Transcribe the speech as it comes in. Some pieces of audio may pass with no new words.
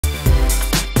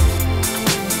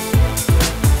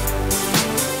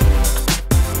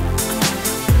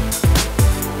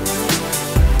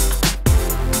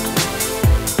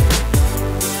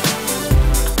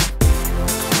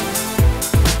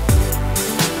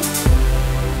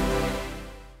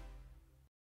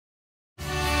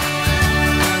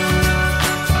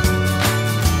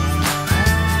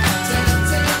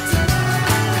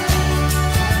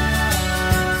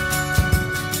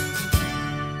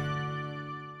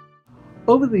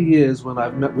Over the years, when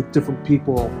I've met with different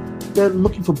people, they're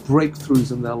looking for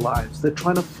breakthroughs in their lives. They're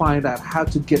trying to find out how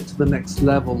to get to the next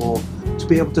level, or to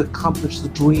be able to accomplish the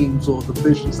dreams or the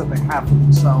visions that they have for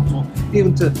themselves, or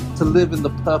even to live in the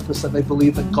purpose that they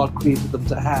believe that God created them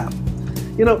to have.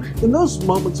 You know, in those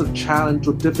moments of challenge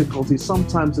or difficulty,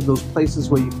 sometimes in those places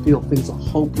where you feel things are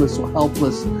hopeless or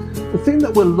helpless, the thing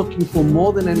that we're looking for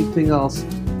more than anything else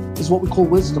is what we call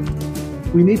wisdom.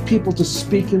 We need people to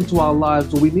speak into our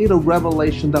lives, or we need a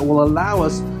revelation that will allow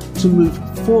us to move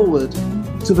forward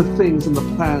to the things and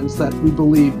the plans that we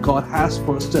believe God has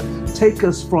for us, to take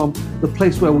us from the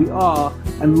place where we are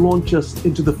and launch us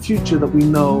into the future that we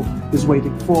know is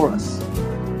waiting for us.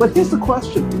 But here's the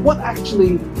question: what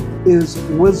actually is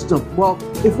wisdom? Well,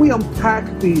 if we unpack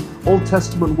the Old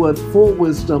Testament word for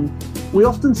wisdom, we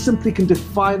often simply can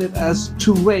define it as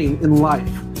to reign in life.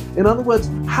 In other words,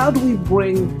 how do we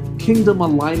bring kingdom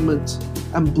alignment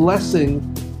and blessing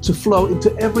to flow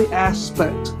into every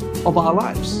aspect of our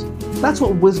lives? That's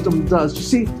what wisdom does. You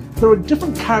see, there are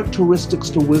different characteristics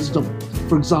to wisdom.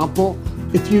 For example,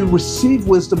 if you receive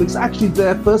wisdom, it's actually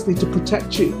there firstly to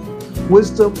protect you.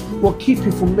 Wisdom will keep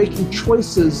you from making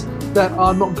choices that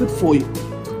are not good for you.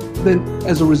 Then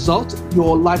as a result,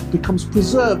 your life becomes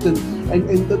preserved, and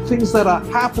the things that are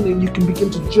happening, you can begin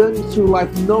to journey through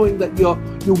life knowing that you're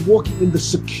walking in the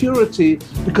security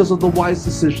because of the wise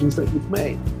decisions that you've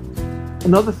made.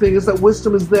 Another thing is that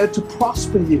wisdom is there to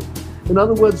prosper you. In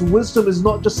other words, wisdom is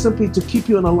not just simply to keep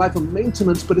you in a life of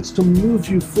maintenance, but it's to move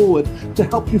you forward, to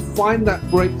help you find that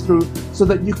breakthrough so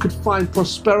that you could find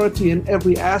prosperity in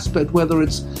every aspect, whether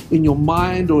it's in your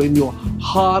mind or in your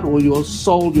heart or your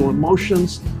soul, your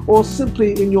emotions, or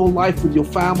simply in your life with your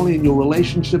family, in your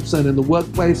relationships, and in the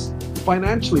workplace,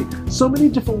 financially. So many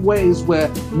different ways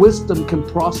where wisdom can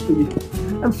prosper you.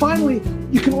 And finally,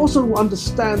 you can also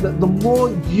understand that the more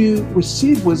you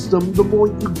receive wisdom, the more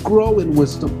you grow in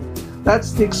wisdom.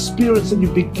 That's the experience that you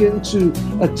begin to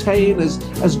attain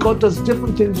as God does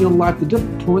different things in your life, the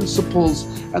different principles,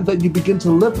 and that you begin to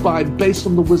live by based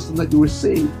on the wisdom that you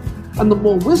receive. And the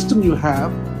more wisdom you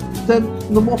have, then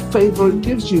the more favor it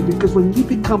gives you, because when you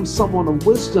become someone of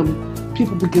wisdom,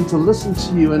 people begin to listen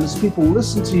to you, and as people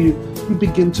listen to you, you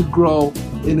begin to grow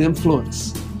in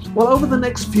influence. Well, over the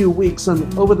next few weeks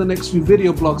and over the next few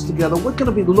video blogs together, we're going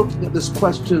to be looking at this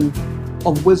question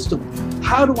of wisdom.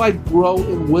 How do I grow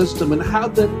in wisdom, and how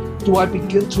then do I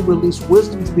begin to release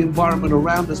wisdom to the environment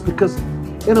around us? Because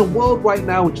in a world right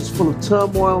now which is full of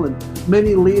turmoil, and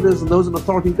many leaders and those in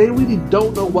authority, they really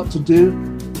don't know what to do.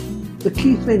 The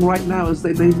key thing right now is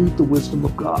that they need the wisdom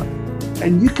of God.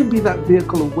 And you can be that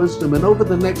vehicle of wisdom. And over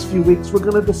the next few weeks, we're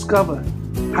going to discover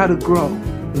how to grow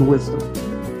in wisdom.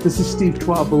 This is Steve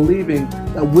Chua, believing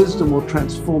that wisdom will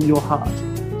transform your heart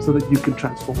so that you can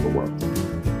transform the world.